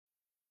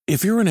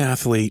If you're an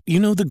athlete, you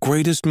know the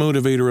greatest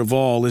motivator of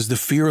all is the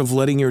fear of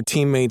letting your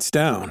teammates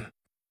down.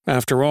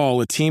 After all,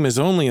 a team is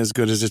only as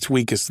good as its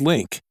weakest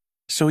link.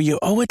 So you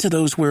owe it to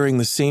those wearing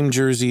the same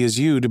jersey as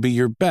you to be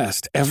your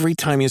best every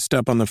time you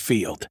step on the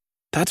field.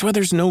 That's why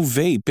there's no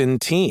vape in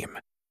team.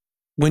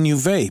 When you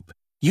vape,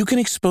 you can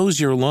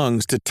expose your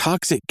lungs to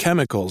toxic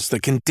chemicals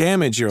that can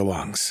damage your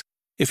lungs.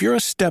 If you're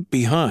a step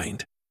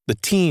behind, the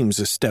team's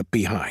a step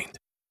behind.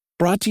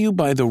 Brought to you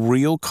by The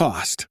Real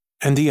Cost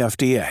and the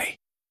FDA.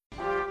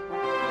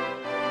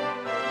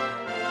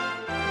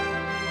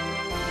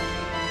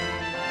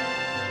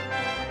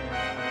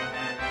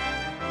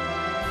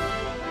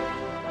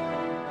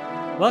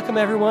 Welcome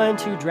everyone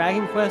to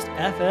Dragon Quest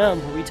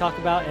FM, where we talk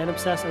about and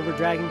obsess over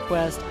Dragon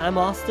Quest. I'm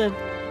Austin.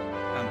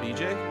 I'm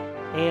BJ.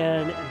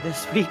 And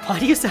this week, why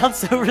do you sound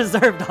so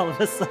reserved all of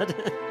a sudden?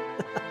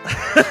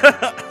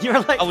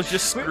 You're like, I was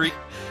just screaming.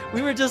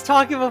 We were just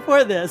talking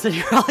before this, and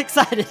you're all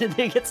excited, and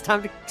then it's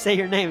time to say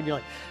your name, and you're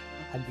like,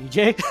 I'm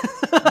BJ.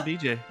 I'm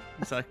BJ.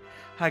 It's like,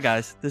 hi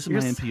guys, this is my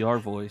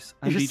NPR voice.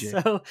 I'm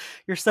BJ.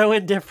 You're so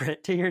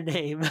indifferent to your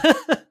name,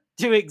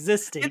 to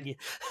existing.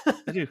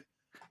 I do.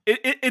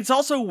 It's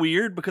also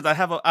weird because I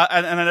have and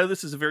I know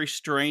this is a very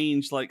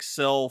strange, like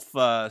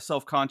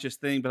self-conscious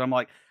thing, but I'm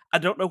like, I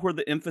don't know where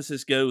the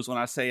emphasis goes when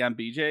I say I'm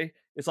BJ.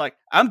 It's like,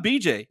 I'm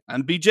BJ,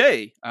 I'm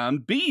BJ, I'm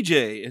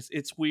BJ.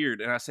 It's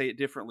weird, and I say it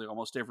differently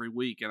almost every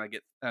week, and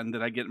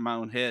then I get in my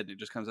own head, and it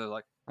just comes out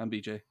like, I'm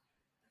BJ.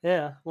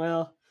 Yeah.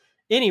 Well,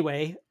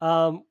 anyway,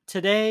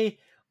 today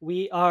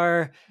we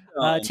are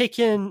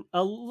taking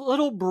a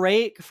little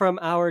break from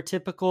our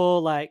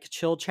typical like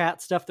chill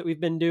chat stuff that we've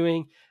been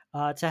doing.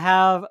 To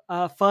have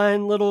a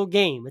fun little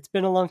game. It's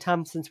been a long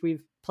time since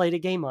we've played a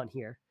game on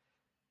here.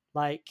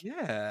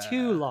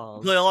 Too long.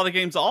 We play a lot of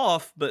games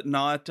off, but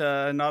not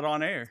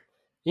on air.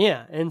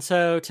 Yeah, and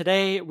so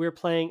today we're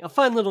playing a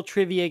fun little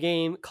trivia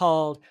game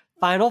called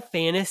Final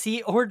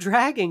Fantasy or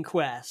Dragon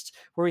Quest,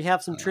 where we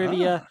have some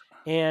trivia,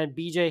 and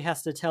BJ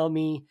has to tell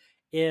me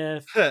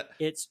if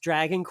it's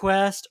Dragon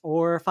Quest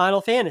or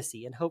Final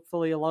Fantasy, and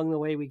hopefully along the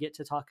way we get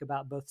to talk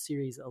about both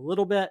series a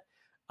little bit.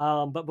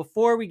 But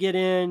before we get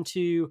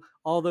into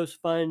all those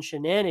fun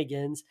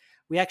shenanigans,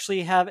 we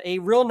actually have a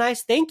real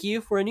nice thank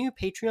you for a new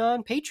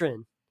Patreon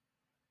patron.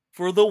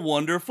 For the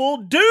wonderful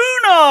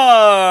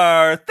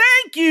Dunar!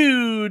 Thank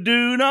you,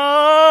 Dunar!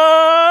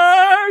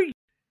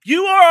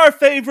 You are our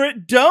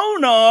favorite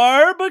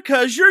donor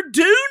because you're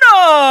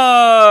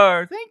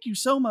Dunar! Thank you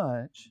so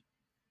much.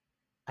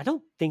 I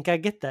don't think I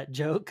get that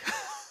joke.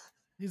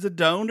 He's a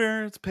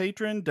donor. It's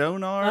patron,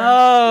 donor.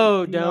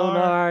 Oh,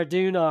 Dunar.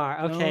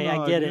 Okay,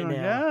 I get it now.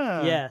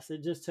 Yeah. Yes,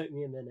 it just took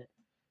me a minute.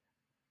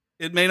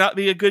 It may not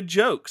be a good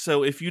joke,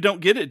 so if you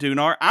don't get it,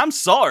 Dunar, I'm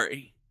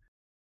sorry.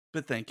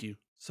 But thank you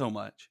so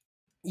much.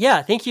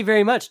 Yeah, thank you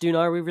very much,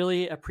 Dunar. We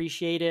really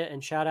appreciate it,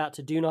 and shout out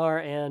to Dunar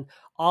and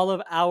all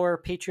of our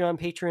Patreon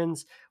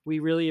patrons. We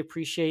really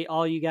appreciate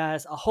all you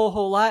guys a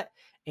whole lot.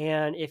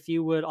 And if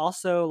you would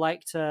also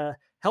like to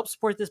help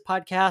support this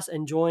podcast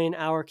and join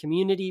our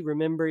community,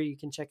 remember you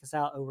can check us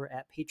out over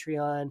at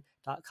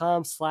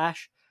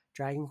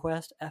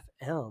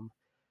patreon.com/DragonQuestFM.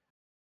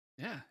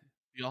 Yeah,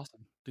 be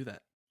awesome. Do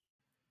that.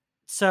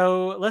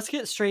 So let's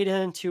get straight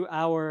into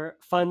our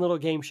fun little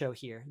game show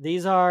here.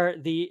 These are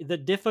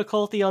the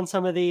difficulty on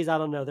some of these. I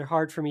don't know. They're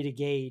hard for me to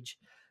gauge.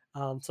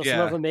 Some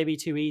of them may be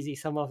too easy.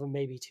 Some of them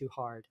may be too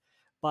hard.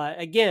 But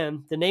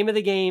again, the name of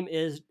the game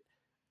is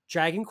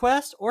Dragon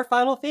Quest or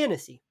Final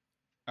Fantasy.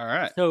 All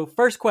right. So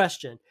first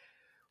question,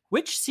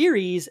 which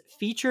series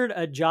featured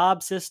a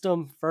job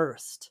system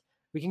first?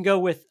 We can go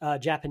with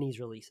Japanese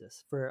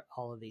releases for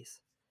all of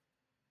these.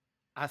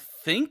 I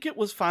think it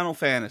was Final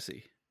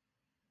Fantasy.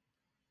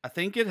 I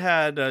think it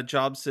had a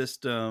job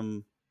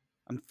system.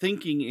 I'm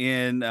thinking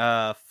in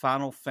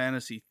Final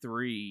Fantasy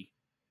 3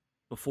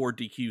 before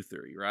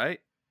DQ3, right?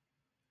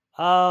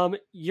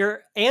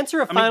 Your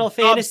answer of Final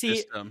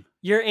Fantasy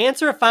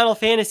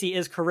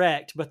is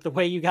correct, but the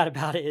way you got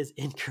about it is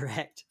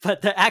incorrect.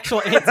 But the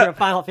actual answer of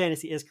Final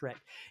Fantasy is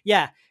correct.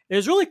 Yeah, it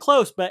was really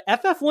close, but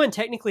FF1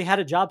 technically had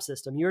a job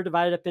system. You were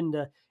divided up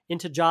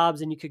into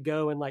jobs, and you could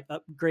go and like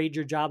upgrade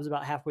your jobs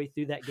about halfway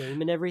through that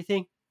game and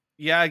everything.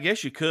 Yeah, I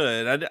guess you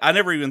could. I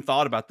never even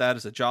thought about that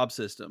as a job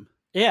system.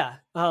 Yeah,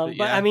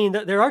 but I mean,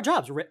 there are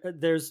jobs.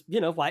 There's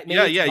white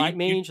mage, white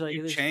mage.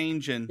 You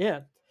change and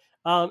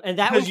and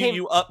that because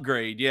you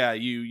upgrade. Yeah,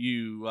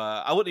 you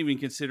I wouldn't even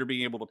consider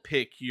being able to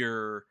pick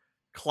your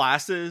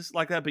classes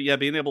like that, but yeah,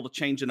 being able to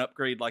change and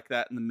upgrade like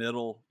that in the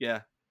middle.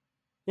 Yeah,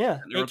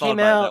 it came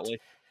out.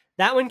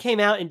 That one came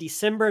out in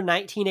December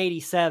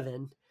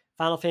 1987.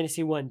 Final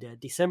Fantasy 1 did,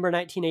 December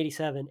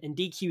 1987, and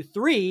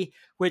DQ3,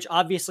 which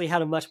obviously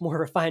had a much more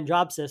refined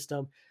job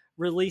system,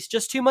 released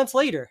just 2 months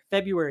later,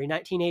 February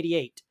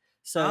 1988.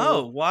 So,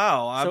 oh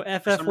wow! So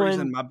FF1, for some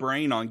reason, my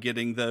brain on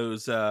getting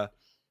those the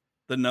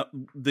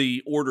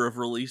order of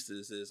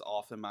releases is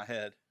off in my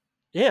head.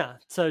 Yeah,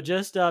 so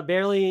just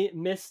barely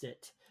missed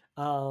it.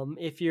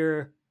 If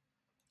you're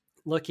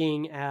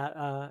looking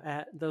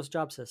at those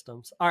job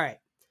systems. All right.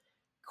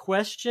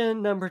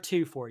 Question number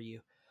 2 for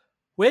you.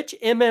 Which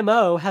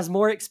MMO has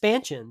more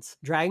expansions,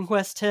 Dragon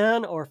Quest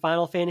X or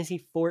Final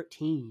Fantasy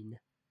XIV?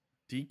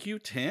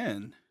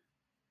 DQ10.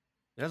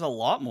 It has a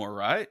lot more,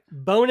 right?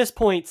 Bonus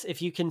points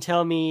if you can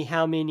tell me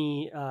how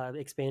many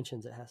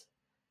expansions it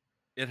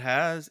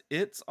has.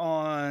 It's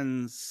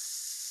on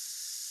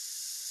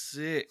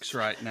 6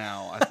 right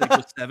now. I think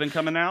with 7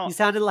 coming out. You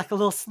sounded like a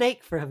little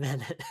snake for a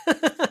minute.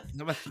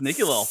 I'm a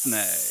sneaky little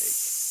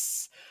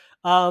snake.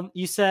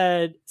 You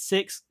said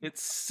 6.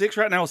 It's 6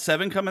 right now with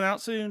 7 coming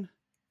out soon.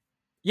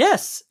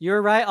 Yes,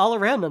 you're right all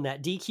around on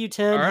that.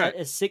 DQ10 right.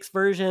 has 6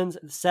 versions.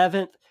 The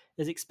 7th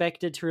is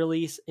expected to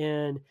release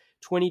in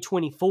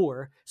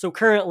 2024. So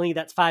currently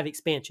that's 5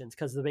 expansions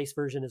because the base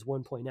version is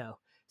 1.0.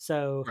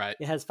 So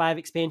It has 5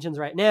 expansions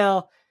right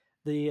now.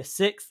 The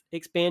 6th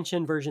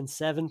expansion, version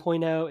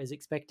 7.0, is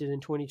expected in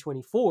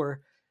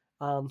 2024.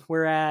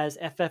 Whereas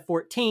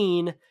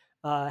FF14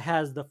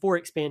 has the 4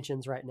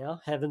 expansions right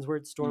now: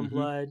 Heavensward,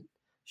 Stormblood,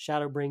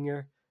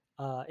 Shadowbringer,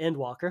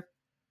 Endwalker,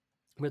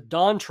 with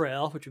Dawn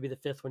Trail, which would be the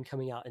 5th one,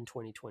 coming out in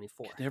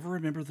 2024. I never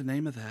remember the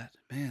name of that,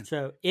 man.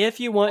 So if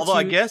you want Although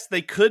I guess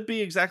they could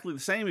be exactly the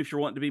same if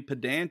you're wanting to be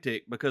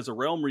pedantic, because A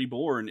Realm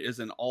Reborn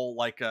isn't all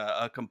like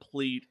a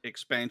complete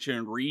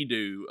expansion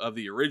redo of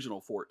the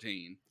original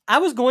 14. I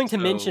was going to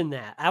mention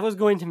that.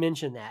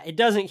 It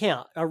doesn't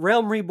count. A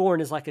Realm Reborn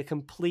is like a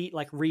complete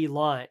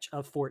relaunch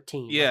of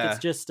 14. Yeah. Like,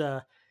 it's just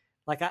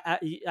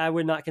I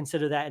would not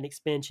consider that an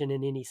expansion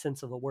in any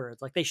sense of the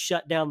words. Like, they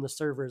shut down the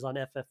servers on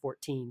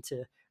FF14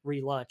 to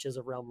relaunch as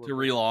a Realm Reborn. To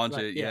relaunch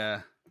it,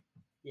 yeah.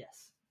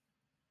 Yes.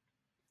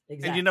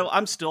 Exactly. And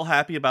I'm still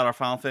happy about our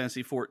Final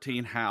Fantasy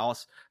 14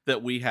 house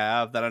that we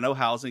have. That I know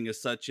housing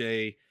is such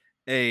a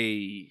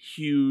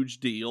huge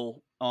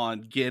deal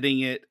on getting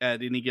it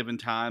at any given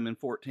time in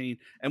 14,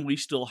 and we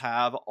still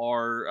have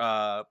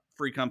our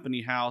free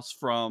company house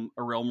from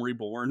A Realm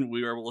Reborn.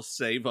 We were able to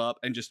save up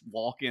and just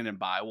walk in and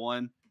buy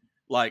one.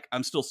 Like,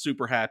 I'm still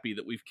super happy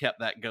that we've kept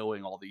that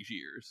going all these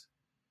years,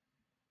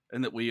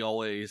 and that we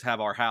always have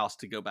our house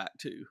to go back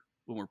to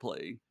when we're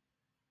playing.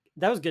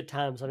 That was good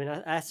times. I mean,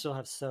 I still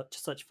have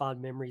such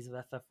fond memories of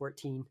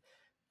FF14.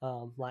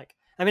 I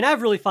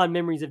have really fond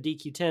memories of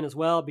DQ10 as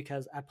well,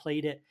 because I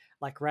played it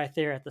like right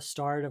there at the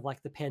start of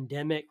like the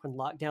pandemic when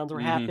lockdowns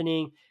were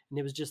happening, and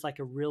it was just like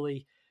a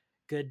really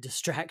good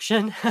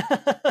distraction.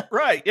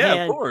 Right. Yeah,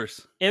 and of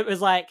course. It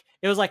was like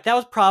that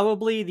was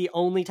probably the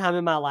only time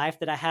in my life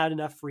that I had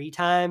enough free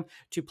time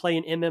to play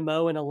an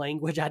MMO in a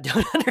language I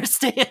don't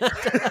understand.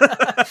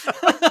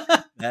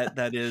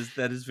 That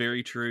is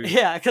very true.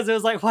 Yeah, because it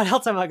was like, what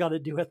else am I going to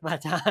do with my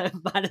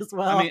time? Might as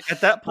well. I mean,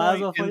 at that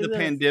point in the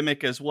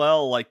pandemic as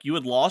well, like, you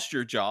had lost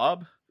your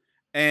job,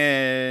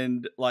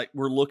 and like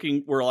we're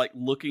looking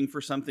for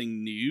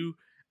something new,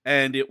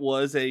 and it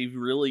was a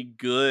really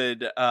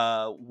good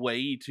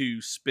way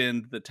to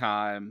spend the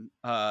time,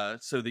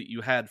 so that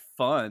you had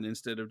fun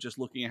instead of just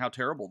looking at how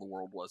terrible the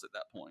world was at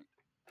that point.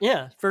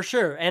 Yeah, for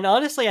sure. And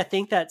honestly, I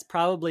think that's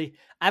probably,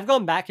 I've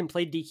gone back and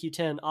played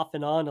DQ10 off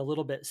and on a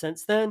little bit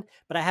since then,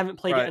 but I haven't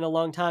played it in a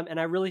long time. And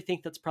I really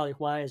think that's probably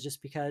why, is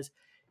just because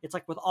it's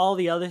like with all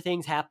the other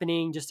things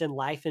happening just in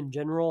life in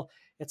general,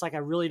 it's like I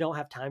really don't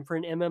have time for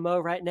an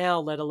MMO right now,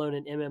 let alone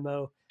an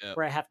MMO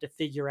where I have to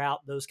figure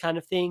out those kind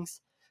of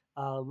things,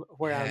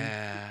 where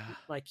I'm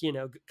like,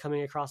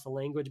 coming across a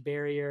language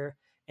barrier,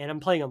 and I'm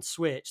playing on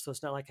Switch. So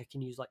it's not like I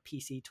can use like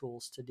PC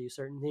tools to do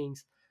certain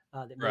things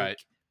that make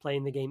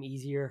playing the game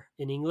easier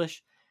in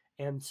English.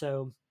 And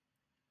so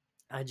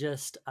I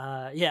just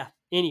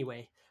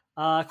anyway,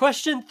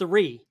 question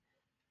 3.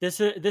 This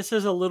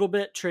is a little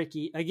bit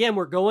tricky. Again,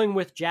 we're going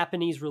with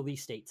Japanese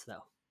release dates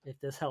though, if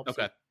this helps.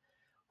 Okay.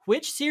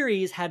 Which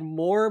series had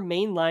more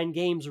mainline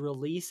games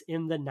release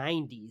in the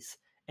 90s?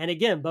 And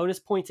again, bonus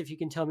points if you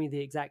can tell me the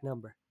exact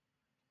number.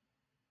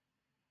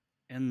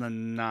 In the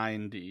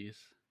 90s.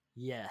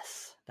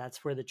 Yes,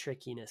 that's where the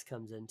trickiness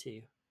comes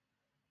into.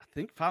 I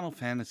think Final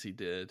Fantasy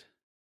did.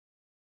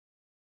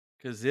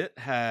 Because it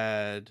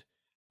had,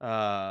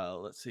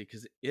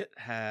 because it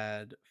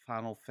had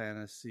Final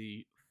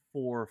Fantasy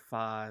 4,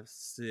 5,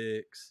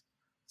 6,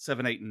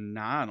 7, 8, and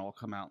 9 all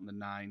come out in the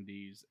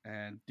 90s,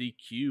 and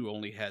DQ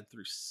only had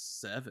through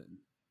 7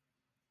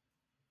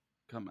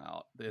 come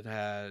out. It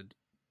had,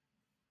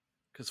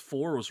 because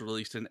 4 was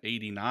released in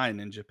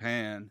 89 in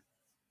Japan,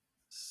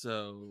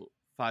 so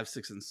 5,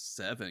 6, and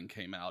 7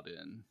 came out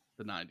in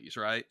the 90s,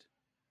 right?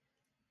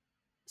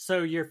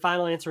 So your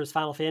final answer is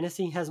Final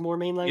Fantasy has more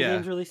mainline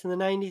games released in the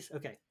 90s?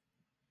 Okay.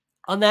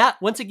 On that,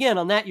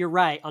 you're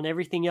right. On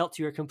everything else,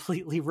 you are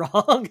completely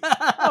wrong.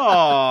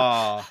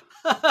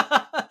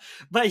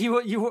 But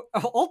you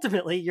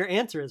ultimately, your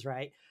answer is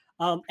right.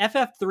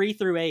 FF3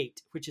 through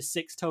 8, which is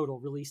 6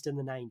 total, released in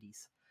the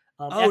 90s.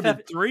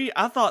 Did 3?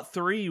 I thought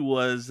 3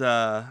 was,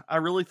 I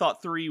really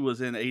thought 3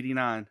 was in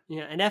 89.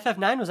 Yeah, and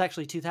FF9 was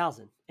actually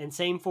 2000. And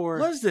same for...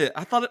 Was it?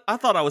 I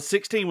thought I was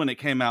 16 when it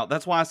came out.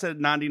 That's why I said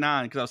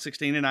 99, because I was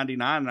 16 in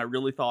 99, and I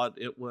really thought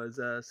it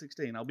was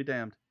 16. I'll be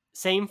damned.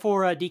 Same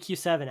for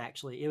DQ7,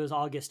 actually. It was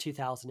August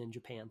 2000 in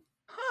Japan.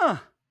 Huh.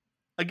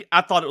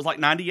 I thought it was like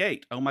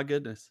 98. Oh my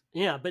goodness.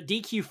 Yeah, but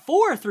DQ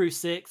 4 through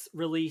 6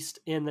 released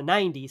in the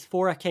 90s.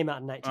 4 came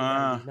out in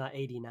 1990, not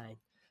 89.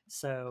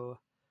 So,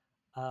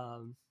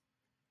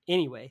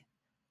 anyway.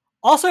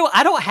 Also,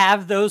 I don't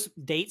have those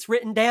dates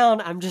written down.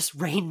 I'm just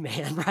Rain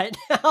Man right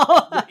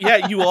now.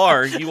 Yeah, you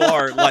are.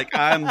 Like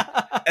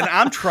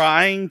I'm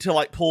trying to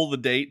like pull the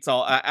dates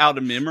all out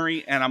of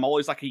memory, and I'm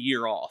always like a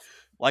year off.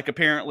 Like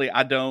apparently,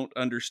 I don't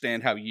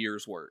understand how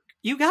years work.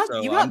 You got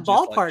I'm just,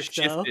 ballpark like,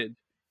 though. shifted.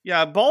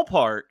 Yeah,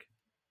 ballpark.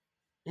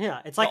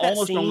 Yeah, it's like it that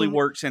almost scene. only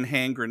works in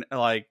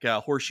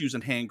horseshoes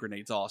and hand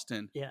grenades,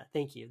 Austin. Yeah,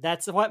 thank you.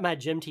 That's what my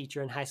gym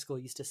teacher in high school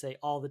used to say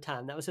all the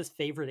time. That was his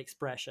favorite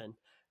expression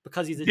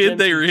because he's a gym Did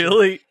they teacher.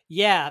 really?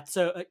 Yeah.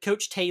 So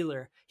Coach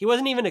Taylor, he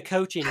wasn't even a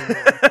coach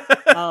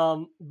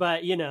anymore.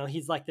 But you know,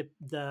 he's like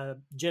the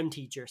gym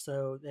teacher,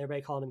 so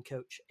everybody called him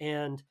Coach.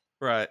 And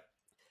right.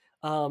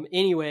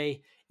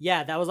 Anyway,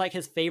 yeah, that was like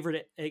his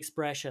favorite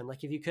expression.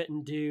 Like if you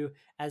couldn't do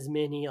as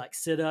many like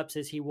sit-ups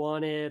as he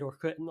wanted or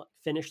couldn't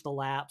finish the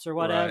laps or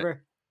whatever, right,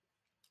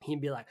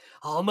 he'd be like,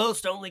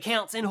 almost only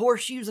counts in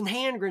horseshoes and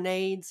hand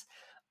grenades.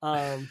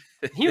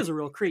 He was a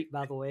real creep,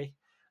 by the way.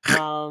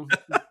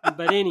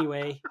 But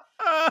anyway,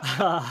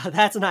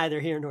 that's neither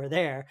here nor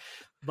there.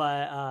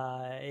 But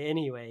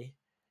anyway,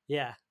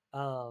 yeah.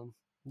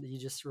 You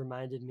just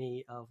reminded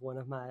me of one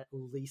of my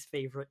least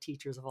favorite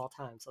teachers of all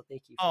time. So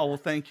thank you. Well,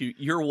 thank you.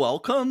 You're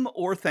welcome,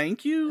 or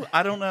thank you.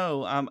 I don't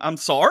know. I'm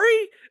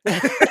sorry.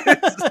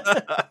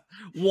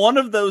 One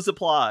of those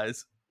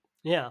applies.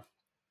 Yeah.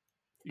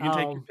 You can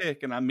take your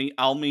pick, and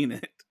I'll mean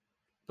it.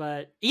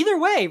 But either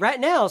way, right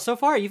now, so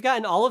far, you've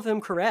gotten all of them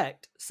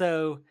correct.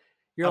 So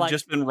I've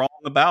just been wrong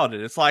about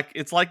it. It's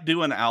like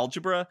doing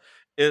algebra.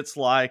 It's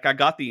like I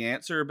got the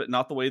answer, but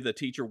not the way the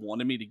teacher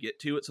wanted me to get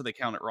to it, so they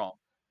count it wrong.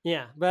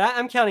 Yeah, but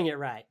I'm counting it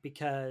right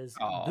because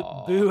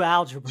boo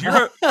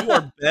algebra. You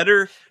are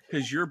better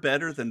because you're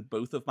better than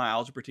both of my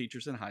algebra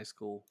teachers in high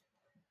school.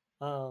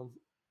 Wow,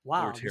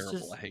 they're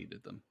terrible. I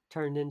hated them.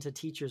 Turned into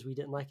teachers we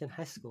didn't like in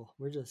high school.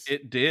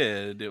 It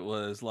did. It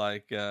was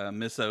like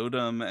Miss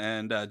Odom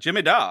and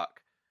Jimmy Doc.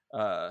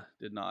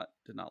 Did not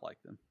like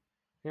them.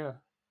 Yeah.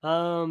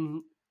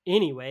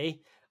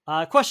 Anyway,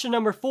 question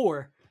number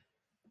 4.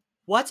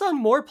 What's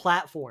on more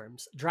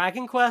platforms?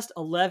 Dragon Quest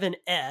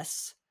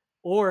XI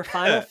or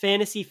Final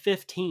Fantasy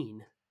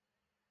 15?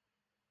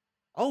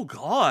 Oh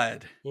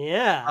God.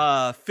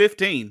 Yeah.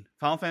 15.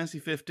 Final Fantasy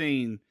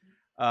 15.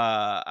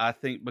 I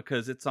think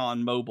because it's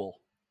on mobile,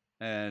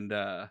 and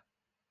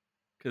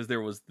because there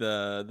was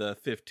the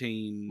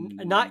 15.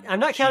 I'm not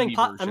counting.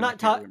 I'm not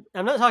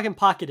talking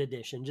Pocket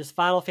Edition. Just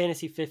Final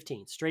Fantasy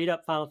 15. Straight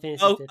up Final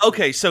Fantasy. 15.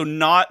 Okay. So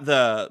not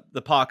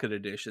the Pocket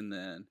Edition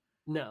then.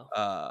 No.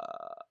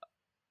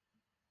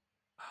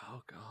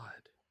 Oh God.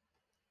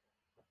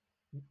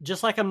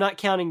 Just like I'm not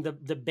counting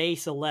the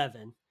base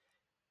 11.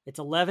 It's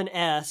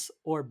 11S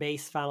or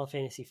base Final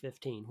Fantasy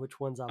 15. Which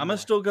one's on? I'm gonna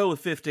still go with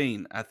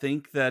 15. I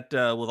think that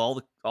with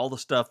all the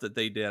stuff that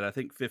they did, I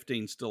think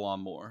 15's still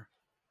on more.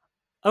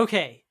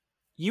 Okay,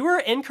 you were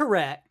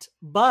incorrect,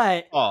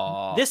 but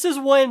this is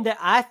one that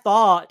I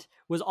thought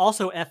was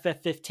also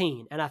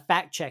FF15, and I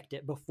fact checked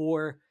it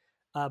before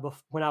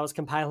when I was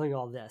compiling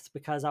all this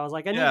because I was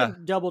like, I need to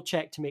double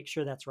check to make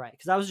sure that's right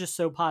because I was just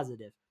so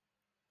positive.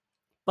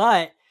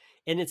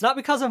 And it's not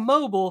because of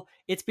mobile,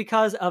 it's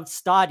because of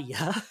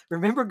Stadia.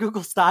 Remember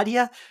Google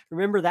Stadia?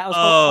 Remember that was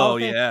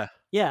called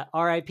Yeah,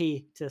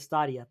 RIP to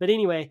Stadia. But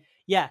anyway,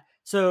 yeah.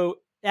 So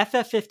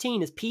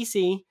FF15 is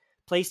PC,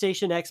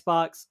 PlayStation,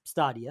 Xbox,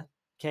 Stadia.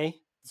 Okay.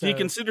 So, do you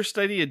consider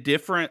Stadia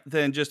different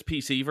than just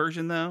PC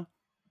version though?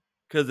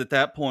 Because at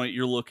that point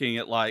you're looking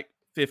at like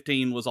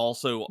 15 was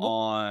also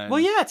on. Well,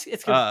 yeah,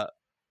 it's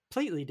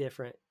completely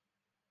different.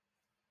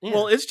 Yeah.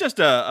 Well, it's just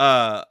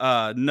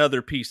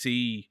another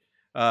PC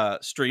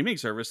streaming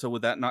service. So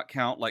would that not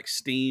count like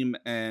Steam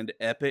and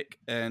Epic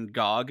and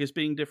GOG as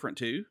being different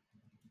too?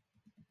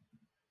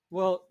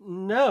 Well,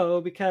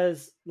 no,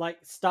 because like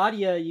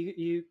Stadia,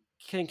 you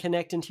can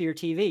connect into your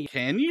TV.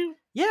 Can you?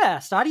 Yeah,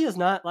 Stadia is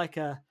not like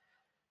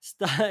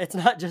it's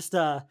not just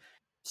a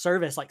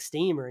service like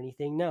Steam or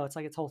anything. No, it's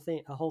like a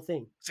whole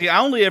thing. See, I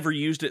only ever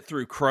used it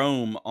through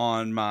Chrome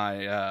on my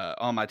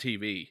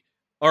TV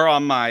or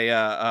on my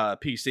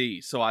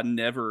PC, so I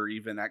never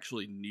even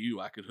actually knew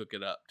I could hook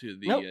it up to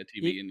the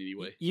TV in any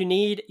way. You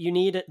need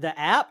the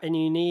app, and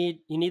you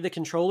need the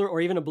controller or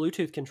even a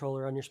Bluetooth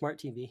controller on your smart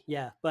TV.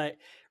 Yeah, but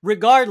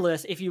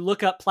regardless, if you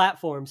look up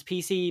platforms,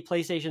 PC,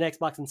 PlayStation,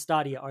 Xbox, and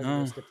Stadia are the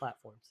listed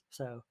platforms.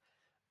 So,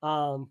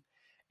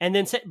 and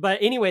then, but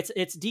anyway,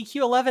 it's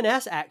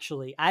DQ11S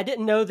actually. I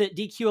didn't know that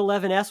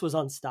DQ11S was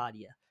on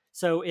Stadia.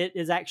 So it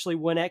is actually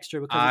one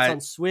extra because it's on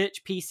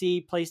Switch,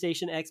 PC,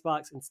 PlayStation,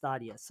 Xbox, and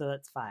Stadia. So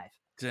that's 5.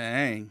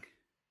 Dang.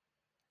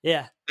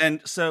 Yeah. And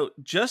so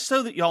just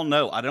so that y'all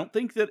know, I don't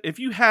think that if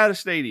you had a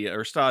Stadia,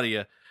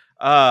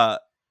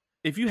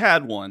 if you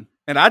had one,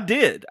 and I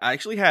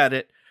actually had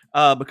it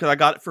because I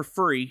got it for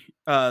free.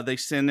 They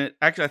sent it.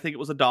 Actually, I think it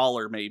was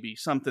 $1 maybe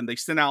something. They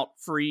sent out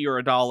free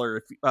or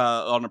 $1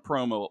 on a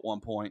promo at one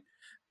point.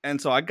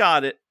 And so I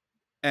got it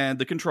and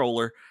the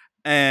controller.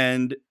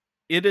 And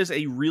it is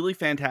a really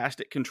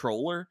fantastic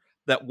controller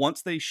that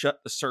once they shut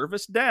the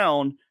service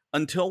down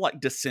until like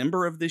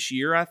December of this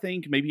year, I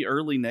think, maybe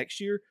early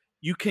next year,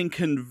 you can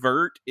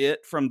convert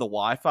it from the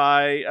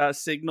Wi-Fi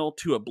signal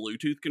to a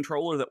Bluetooth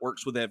controller that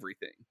works with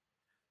everything.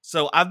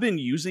 So I've been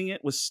using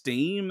it with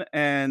Steam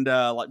and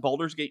like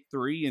Baldur's Gate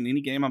 3 and any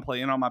game I'm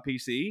playing on my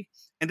PC,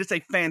 and it's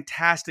a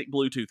fantastic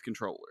Bluetooth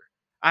controller.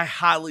 I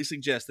highly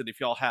suggest that if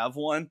y'all have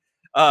one,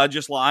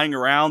 just lying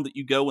around, that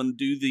you go and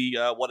do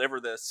the whatever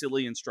the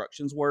silly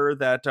instructions were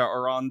that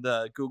are on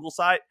the Google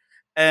site,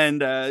 and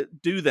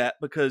do that,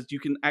 because you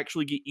can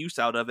actually get use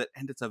out of it,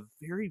 and it's a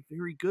very,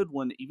 very good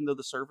one, even though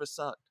the service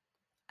sucked.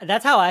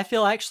 That's how I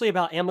feel actually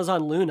about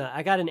Amazon Luna.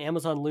 I got an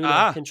Amazon Luna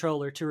Ah,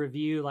 controller to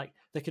review like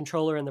the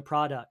controller and the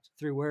product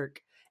through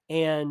work.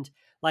 And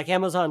like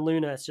Amazon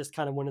Luna, it's just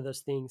kind of one of those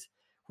things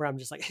where I'm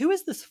just like, who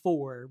is this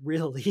for,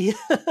 really?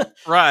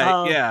 right,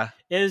 um, yeah.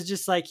 it is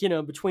just like,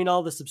 between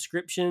all the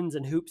subscriptions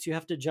and hoops you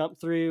have to jump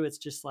through, it's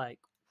just like,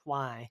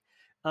 why?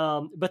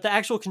 But the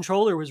actual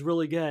controller was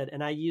really good.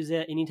 And I use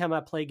it anytime I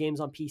play games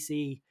on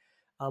PC,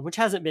 which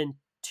hasn't been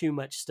too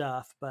much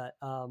stuff, but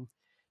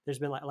there's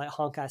been like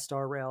Honkai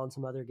Star Rail and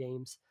some other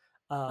games.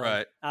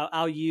 Right.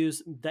 I'll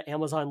use the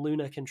Amazon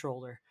Luna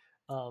controller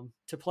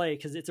to play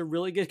because it's a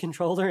really good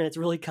controller and it's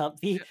really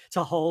comfy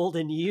to hold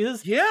and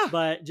use. Yeah.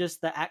 But just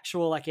the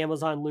actual like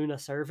Amazon Luna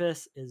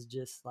service is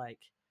just like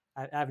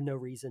I have no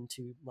reason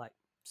to like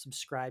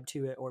subscribe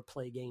to it or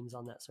play games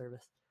on that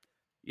service.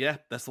 Yeah,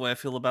 that's the way I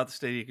feel about the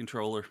Stadia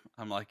controller.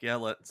 I'm like, yeah,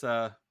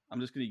 I'm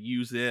just going to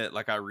use it.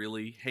 Like, I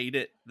really hate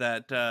it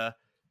that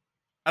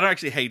I don't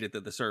actually hate it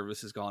that the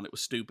service is gone. It was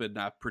stupid, and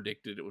I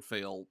predicted it would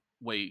fail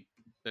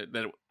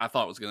I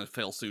thought it was going to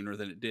fail sooner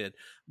than it did.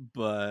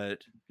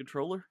 But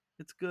controller,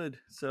 it's good.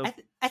 So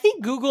I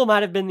think Google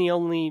might have been the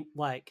only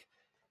like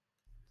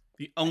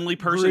the only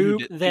person who group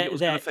didn't think it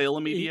was going to fail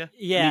immediately.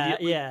 Yeah.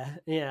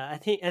 I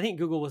think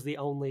Google was the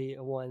only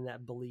one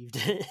that believed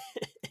in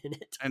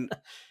it. And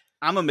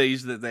I'm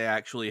amazed that they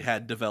actually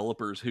had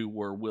developers who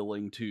were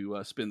willing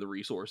to spend the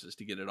resources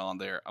to get it on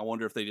there. I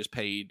wonder if they just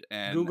paid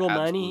an Google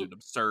absolute money,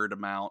 absurd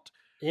amount,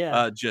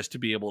 yeah, just to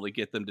be able to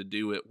get them to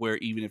do it. Where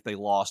even if they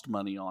lost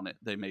money on it,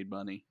 they made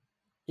money.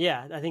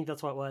 yeah. I think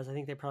that's what it was. I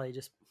think they probably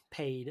just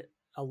paid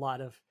a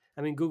lot of.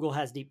 I mean, Google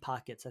has deep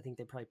pockets. I think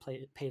they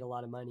probably paid a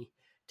lot of money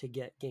to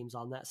get games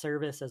on that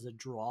service as a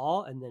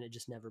draw, and then it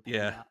just never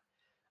paid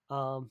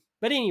out.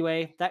 But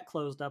anyway, that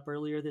closed up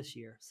earlier this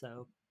year.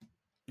 So,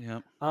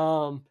 yeah.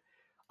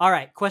 All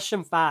right,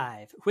 question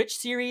 5. Which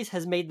series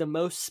has made the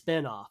most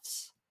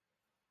spin-offs?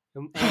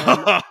 And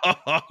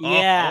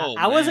yeah, Oh,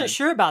 I wasn't man.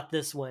 sure about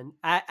this one.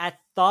 I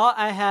thought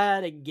I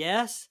had a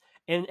guess.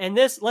 And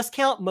this, let's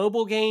count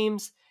mobile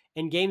games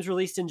and games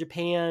released in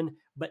Japan,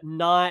 but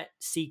not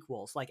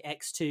sequels like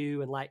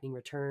X2 and Lightning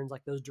Returns,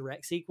 like those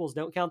direct sequels.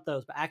 Don't count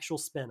those, but actual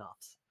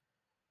spin-offs.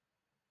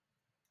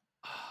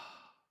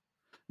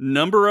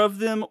 Number of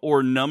them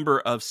or number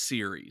of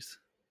series?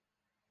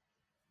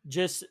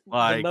 Just the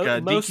Like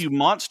most DQ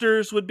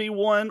Monsters would be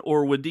one,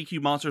 or would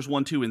DQ Monsters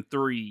 1, 2, and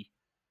 3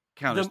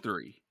 count as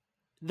 3?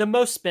 The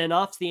most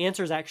spin-offs. The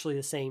answer is actually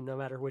the same no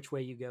matter which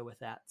way you go with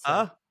that.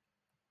 So.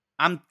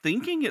 I'm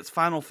thinking it's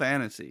Final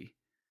Fantasy.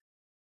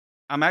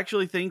 I'm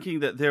actually thinking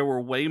that there were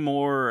way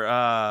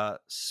more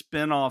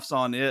spin-offs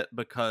on it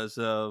because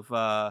of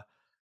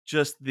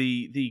just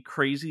the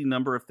crazy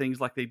number of things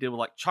like they did with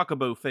like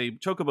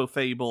Chocobo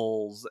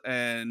Fables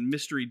and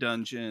Mystery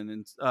Dungeon,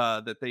 and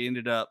that they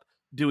ended up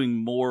doing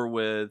more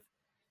with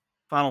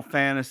Final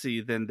Fantasy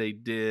than they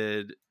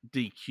did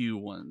DQ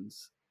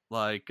ones.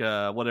 Like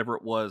whatever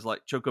it was,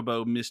 like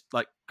Chocobo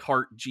like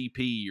Kart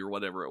GP or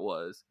whatever it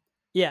was.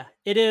 Yeah,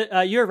 it is.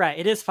 You're right.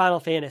 It is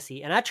Final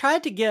Fantasy, and I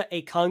tried to get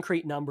a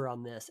concrete number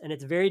on this, and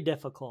it's very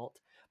difficult.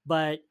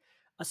 But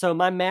so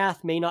my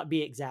math may not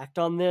be exact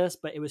on this,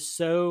 but it was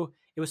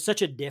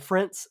such a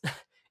difference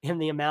in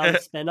the amount of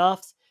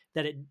spinoffs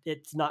that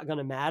it's not going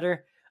to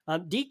matter.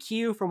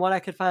 DQ, from what I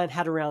could find,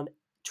 had around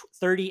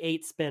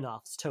 38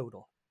 spinoffs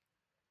total.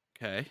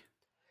 Okay.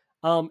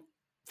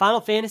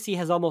 Final Fantasy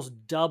has almost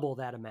double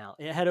that amount.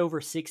 It had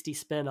over 60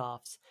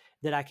 spinoffs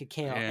that I could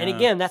count. Yeah. And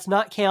again, that's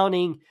not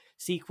counting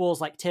sequels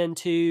like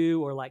 10-2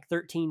 or like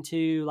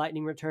 13-2,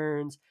 Lightning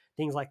Returns,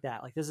 things like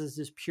that. Like this is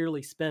just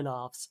purely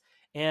spinoffs.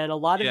 And a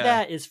lot of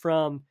that is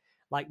from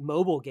like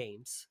mobile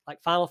games.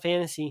 Like Final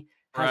Fantasy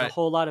has a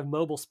whole lot of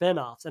mobile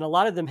spinoffs, and a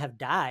lot of them have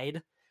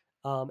died.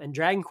 And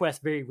Dragon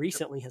Quest very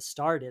recently has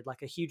started.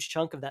 Like a huge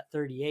chunk of that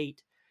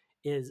 38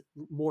 is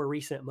more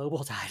recent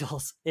mobile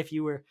titles. If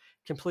you were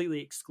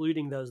completely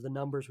excluding those, the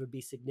numbers would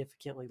be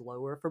significantly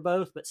lower for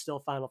both, but still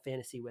Final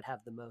Fantasy would have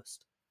the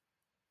most.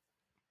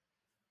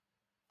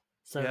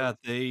 So yeah,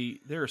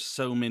 there are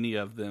so many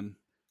of them.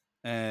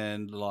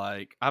 And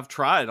like I've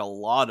tried a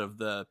lot of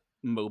the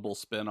mobile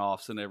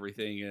spin-offs and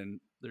everything,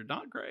 and they're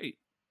not great.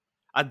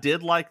 I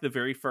did like the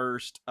very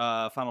first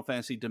Final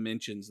Fantasy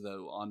Dimensions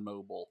though on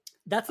mobile.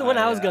 That's the one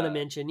I was going to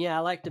mention. Yeah, I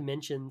like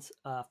Dimensions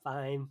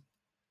fine.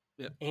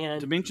 Yeah. And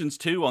Dimensions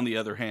 2, on the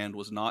other hand,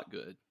 was not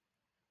good.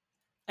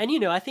 And, you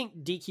know, I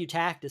think DQ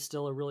Tact is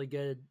still a really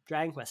good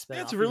Dragon Quest spinoff.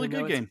 Yeah, it's a really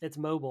good game. It's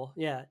mobile.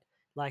 Yeah.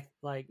 Like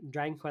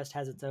Dragon Quest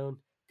has its own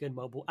good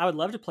mobile. I would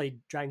love to play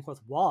Dragon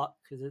Quest Walk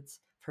because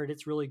heard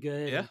it's really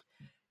good. Yeah. And,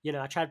 you know,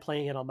 I tried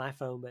playing it on my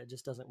phone, but it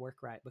just doesn't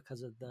work right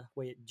because of the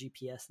way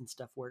GPS and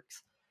stuff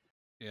works.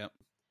 Yeah.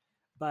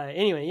 But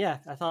anyway, yeah,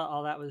 I thought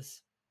all that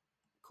was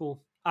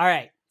cool. All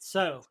right.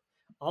 So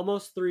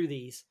almost through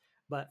these.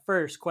 But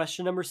first,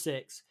 question number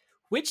 6.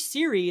 Which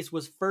series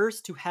was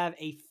first to have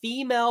a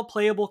female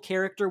playable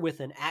character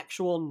with an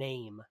actual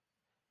name?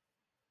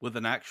 With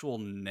an actual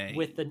name?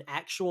 With an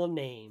actual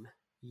name.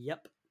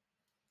 Yep.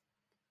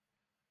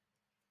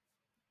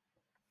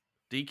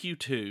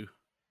 DQ2.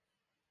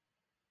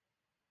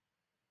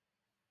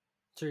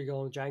 So you're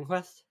going with Dragon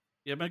Quest?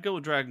 Yeah, I'm going to go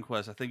with Dragon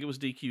Quest. I think it was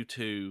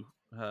DQ2.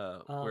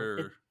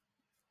 Where...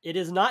 It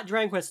is not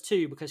Dragon Quest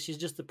 2 because she's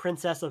just the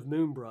Princess of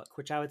Moonbrook,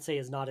 which I would say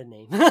is not a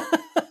name.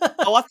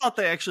 Oh, I thought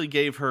they actually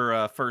gave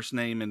her first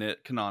name in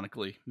it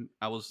canonically.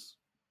 I was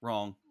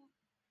wrong.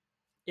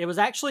 It was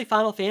actually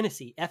Final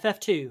Fantasy,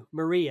 FF2,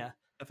 Maria.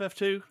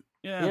 FF2?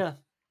 Yeah.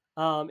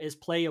 Yeah. Is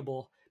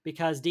playable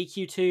because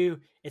DQ2,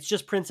 it's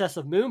just Princess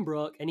of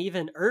Moonbrook, and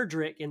even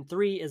Erdrick in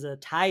 3 is a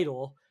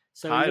title.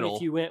 So even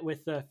if you went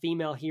with the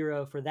female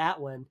hero for that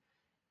one,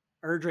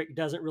 Erdrick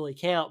doesn't really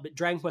count. But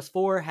Dragon Quest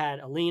 4 had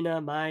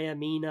Alina, Maya,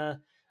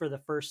 Mina for the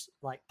first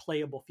like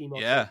playable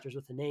female characters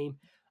with a name.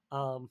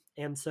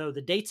 And so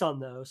the dates on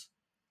those,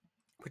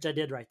 which I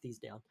did write these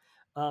down.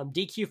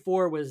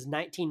 DQ4 was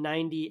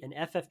 1990 and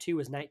FF2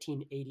 was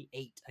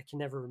 1988. I can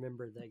never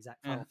remember the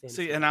exact Final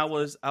Fantasy. See, and I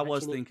was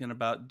thinking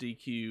about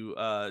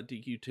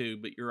DQ2,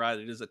 but you're right.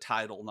 It is a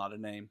title, not a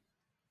name.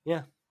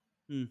 Yeah.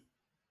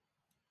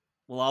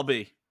 Well, I'll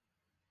be.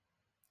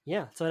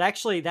 Yeah. So it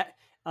actually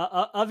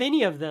of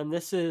any of them,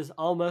 this is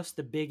almost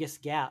the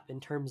biggest gap in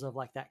terms of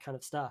like that kind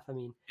of stuff. I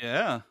mean,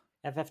 yeah.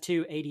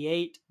 FF2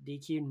 88,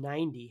 DQ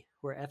 90,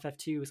 where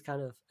FF2 was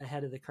kind of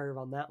ahead of the curve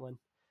on that one.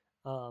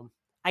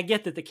 I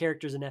get that the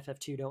characters in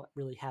FF2 don't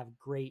really have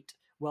great,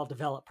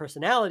 well-developed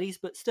personalities,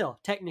 but still,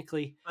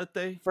 technically,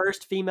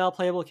 first female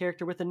playable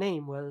character with a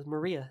name was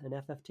Maria in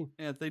FF2.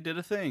 Yeah, they did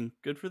a thing.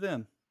 Good for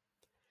them.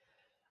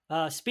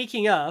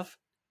 Speaking of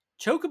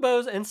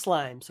chocobos and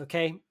slimes,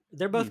 okay,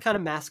 they're both kind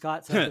of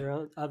mascots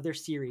of their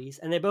series,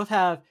 and they both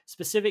have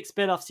specific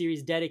spin-off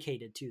series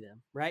dedicated to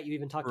them, right? You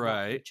even talked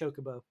about the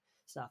chocobo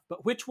stuff.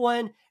 But which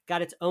one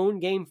got its own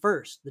game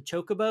first, the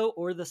chocobo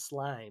or the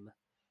slime?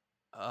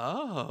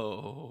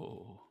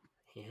 Oh.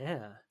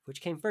 Yeah.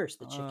 Which came first,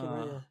 the chicken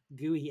or the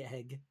gooey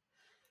egg?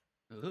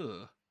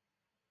 Ugh.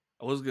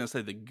 I was going to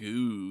say the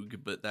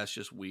goog, but that's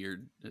just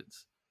weird.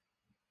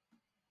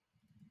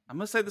 I'm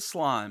going to say the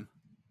slime.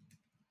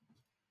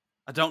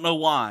 I don't know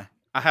why.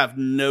 I have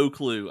no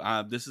clue.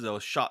 This is a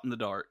shot in the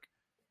dark.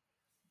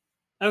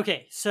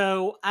 Okay,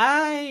 so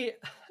I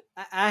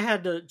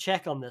had to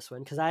check on this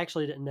one because I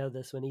actually didn't know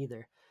this one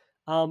either.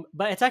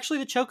 But it's actually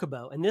the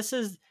chocobo, and this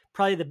is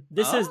probably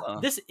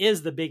this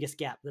is the biggest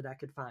gap that I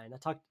could find. I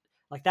talked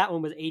like that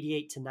one was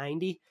 88 to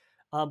 90,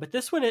 but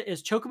this one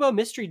is Chocobo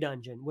Mystery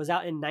Dungeon was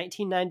out in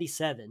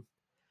 1997,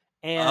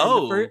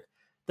 and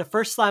the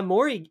first Slime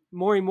Mori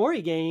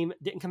game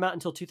didn't come out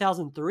until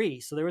 2003,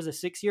 so there was a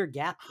 6-year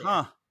gap there.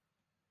 Huh.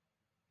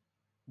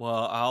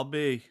 Well, I'll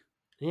be.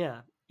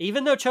 Yeah.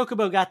 Even though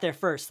Chocobo got there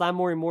first, Slime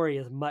Mori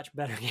is a much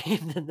better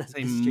game than this.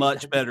 It's a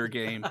much better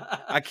game.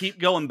 I keep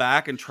going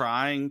back and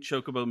trying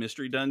Chocobo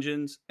Mystery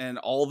Dungeons and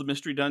all the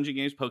Mystery Dungeon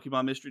games,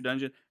 Pokemon Mystery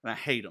Dungeon, and I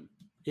hate them.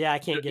 Yeah, I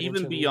can't get into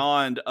even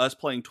beyond us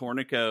playing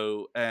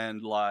Tornico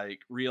and like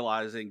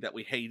realizing that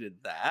we hated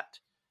that.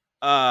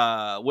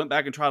 Went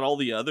back and tried all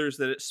the others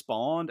that it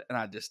spawned, and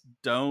I just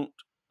don't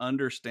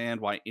understand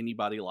why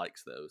anybody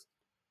likes those.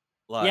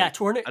 Like, yeah,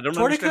 I don't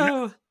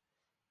Tornico.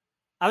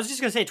 I was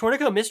just going to say,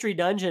 Tornico Mystery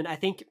Dungeon, I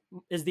think,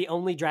 is the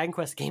only Dragon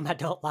Quest game I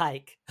don't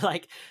like.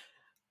 I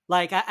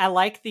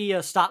like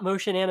the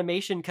stop-motion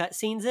animation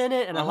cutscenes in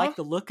it, and I like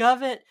the look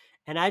of it,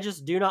 and I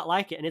just do not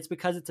like it. And it's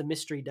because it's a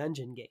Mystery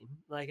Dungeon game.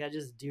 Like, I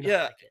just do not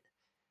like it.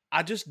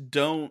 I just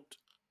don't...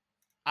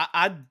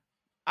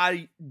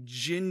 I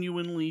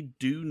genuinely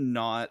do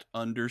not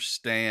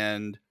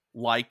understand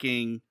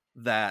liking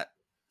that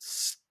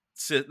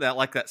system,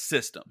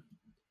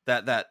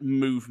 that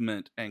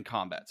movement and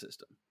combat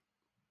system.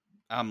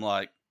 I'm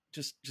like,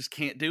 just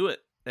can't do it.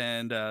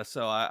 And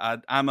so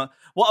I'm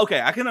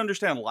okay, I can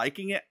understand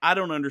liking it. I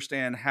don't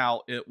understand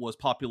how it was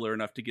popular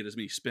enough to get as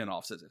many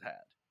spin-offs as it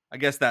had. I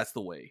guess that's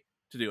the way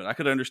to do it. I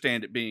could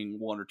understand it being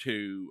one or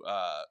two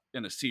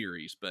in a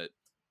series, but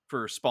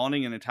for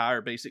spawning an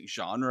entire basic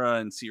genre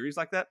and series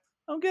like that,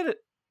 I don't get it.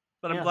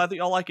 But I'm glad that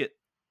y'all like it.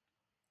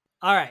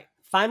 All right,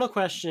 final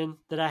question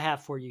that I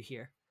have for you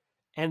here.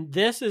 And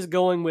this is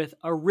going with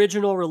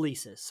original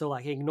releases. So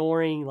like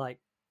ignoring like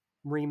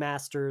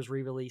remasters,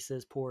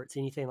 re-releases, ports,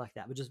 anything like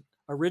that, but just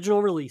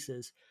original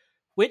releases.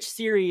 Which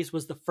series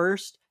was the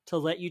first to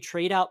let you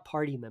trade out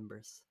party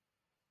members?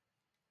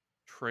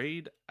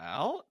 Trade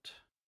out?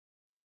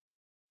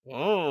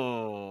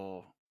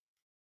 Oh.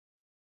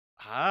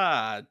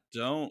 I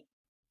don't...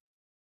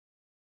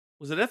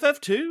 Was it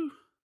FF2?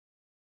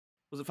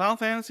 Was it Final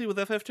Fantasy with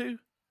FF2?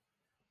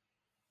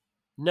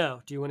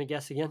 No. Do you want to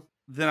guess again?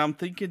 Then I'm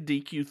thinking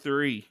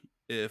DQ3,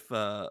 if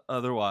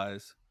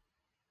otherwise.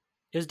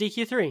 It was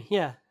DQ3,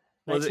 yeah.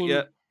 Was it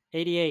yet?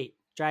 1988,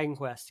 Dragon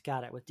Quest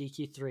got it with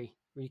DQ3,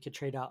 where you could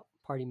trade out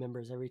party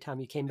members every time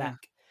you came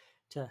back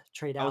to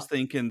trade out. I was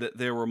thinking that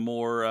there were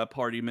more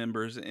party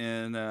members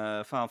in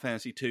Final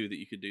Fantasy 2 that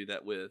you could do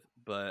that with,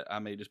 but I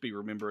may just be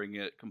remembering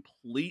it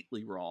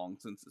completely wrong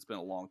since it's been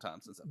a long time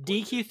since I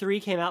played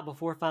DQ3 came out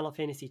before Final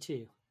Fantasy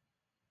 2.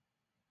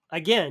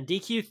 Again,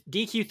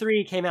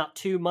 DQ3 came out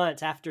 2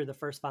 months after the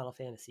first Final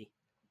Fantasy.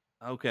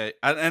 Okay.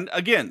 And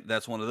again,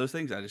 that's one of those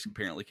things I just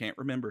apparently can't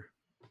remember.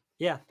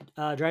 Yeah,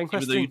 Dragon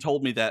Quest. Even though you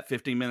told me that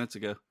 15 minutes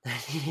ago.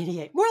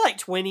 1988. More like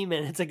 20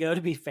 minutes ago,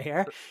 to be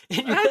fair.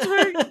 That's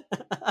right.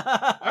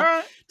 All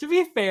right. To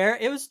be fair,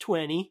 it was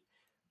 20.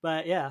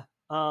 But yeah.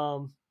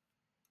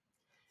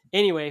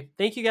 Anyway,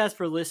 thank you guys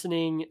for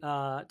listening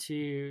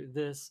to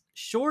this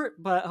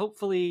short but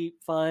hopefully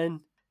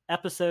fun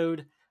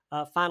episode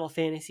of Final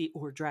Fantasy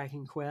or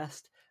Dragon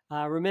Quest.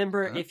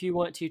 Remember, if you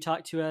want to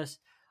talk to us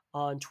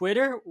on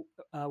Twitter,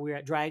 we're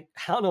at I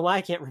don't know why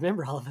I can't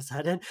remember all of a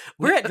sudden.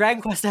 We're at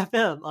Dragon Quest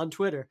FM on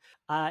Twitter.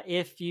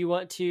 If you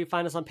want to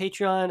find us on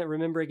Patreon,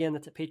 remember again,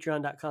 that's at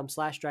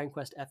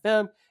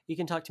patreon.com/DragonQuestFM. You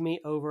can talk to me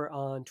over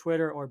on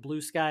Twitter or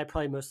Blue Sky,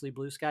 probably mostly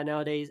Blue Sky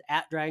nowadays,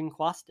 at Dragon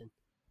Quaston.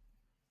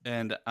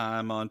 And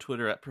I'm on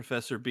Twitter at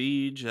Professor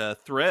Beej,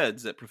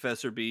 Threads at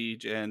Professor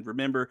Beej. And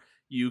remember,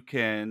 you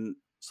can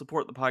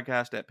support the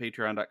podcast at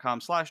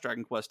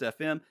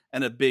patreon.com/DragonQuestFM.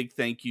 And a big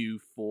thank you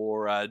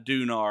for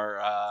Dunar,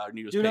 our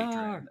newest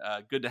patron.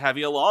 Good to have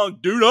you along,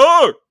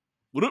 Dunar!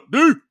 What up,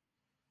 dude?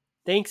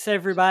 Thanks,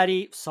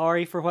 everybody.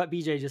 Sorry for what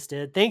BJ just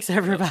did. Thanks,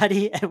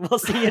 everybody, and we'll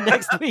see you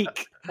next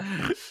week.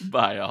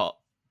 Bye, y'all.